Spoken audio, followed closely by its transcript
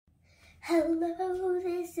Hello,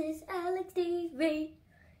 this is Alex TV.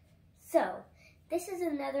 So, this is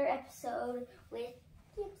another episode with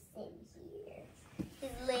Gibson here.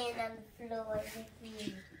 He's laying on the floor with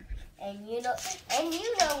me. And you know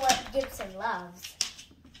what Gibson loves.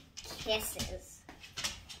 Kisses.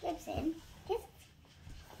 Gibson, kisses.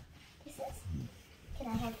 Kisses? Can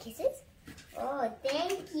I have kisses? Oh,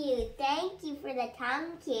 thank you. Thank you for the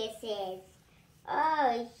tongue kisses.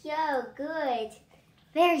 Oh, so good.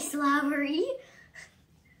 Very slobbery.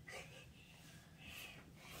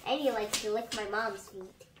 And he likes to lick my mom's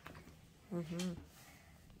feet. Mm-hmm.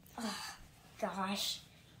 Oh, gosh.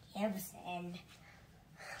 Gibson.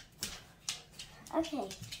 Okay,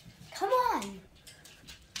 come on.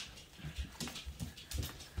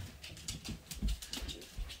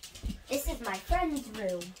 This is my friend's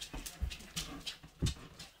room.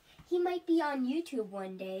 He might be on YouTube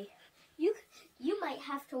one day. You might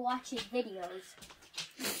have to watch his videos.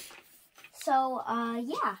 So,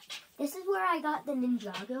 yeah. This is where I got the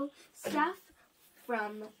Ninjago stuff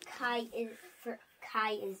from Kai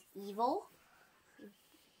is Evil.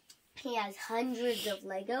 He has hundreds of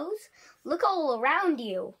Legos. Look all around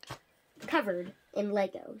you. Covered in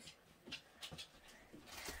Legos.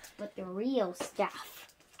 But the real stuff.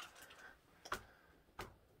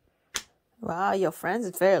 Wow, your friends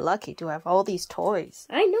is very lucky to have all these toys.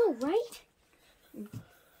 I know, right?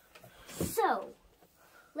 So,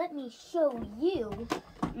 let me show you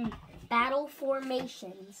battle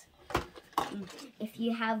formations. If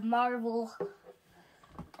you have Marvel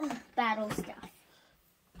battle stuff.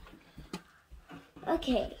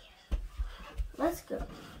 Okay, let's go.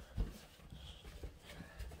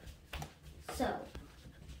 So,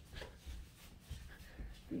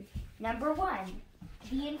 number 1,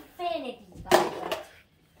 the Infinity Gauntlet.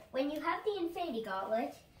 When you have the Infinity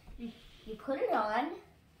Gauntlet, you put it on.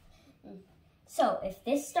 So, if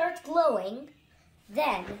this starts glowing,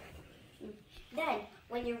 then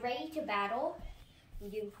when you're ready to battle,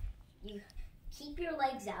 you keep your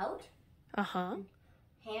legs out.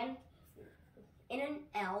 Hand in an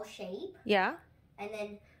L shape. Yeah. And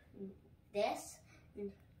then this.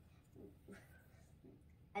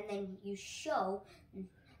 And then you show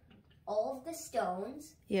all of the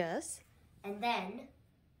stones. Yes. And then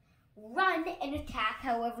run and attack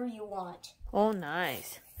however you want. Oh,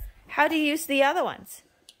 nice. How do you use the other ones?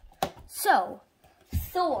 So,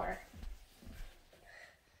 Thor.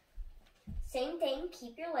 Same thing,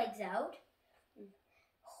 keep your legs out.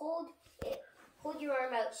 Hold your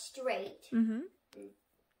arm out straight.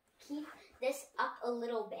 Keep this up a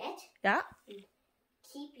little bit. Yeah.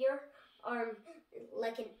 Keep your arm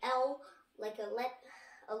like an L, like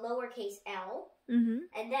a lowercase L.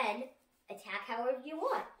 And then attack however you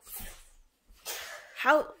want.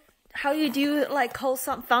 How you do like call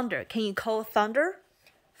some thunder? Can you call thunder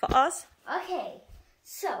for us? Okay.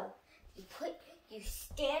 So you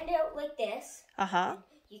stand out like this.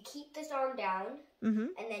 You keep this arm down. And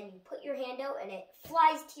then you put your hand out and it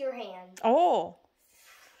flies to your hand. Oh.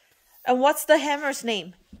 And what's the hammer's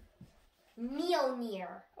name?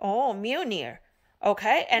 Mjolnir. Oh, Mjolnir.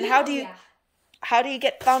 Okay. And Mjolnir. how do you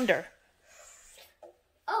get thunder?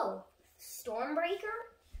 Oh, Stormbreaker?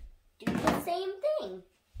 Do the same thing.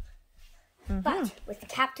 But with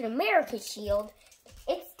Captain America's shield,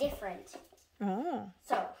 it's different. Oh.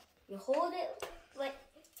 So, you hold it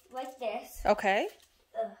like this. Okay.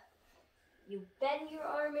 You bend your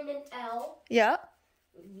arm in an L. Yeah.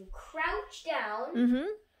 You crouch down.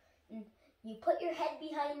 You put your head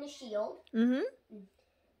behind the shield.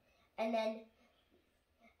 And then,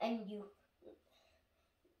 you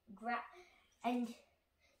grab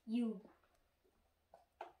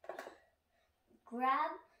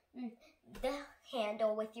the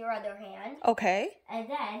handle with your other hand. Okay. And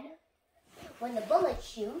then, when the bullets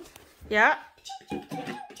shoot. Yeah.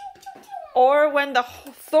 Or when the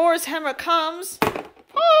Thor's hammer comes.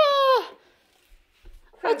 Oh!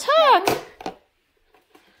 Attack!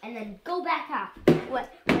 And then go back up when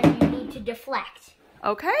you need to deflect.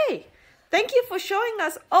 Okay. Thank you for showing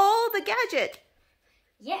us all the gadget.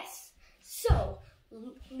 Yes. So,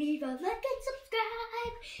 leave a like and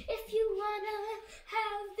subscribe if you want to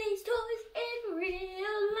have these toys in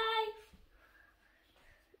real life.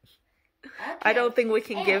 Okay. I don't think we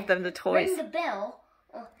can give them the toys. Ring the bell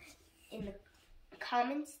in the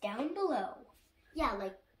comments down below. Yeah,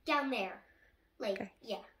 like down there. Like, okay.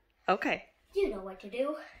 Yeah. Okay. You know what to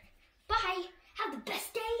do. Bye. Have the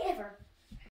best day ever.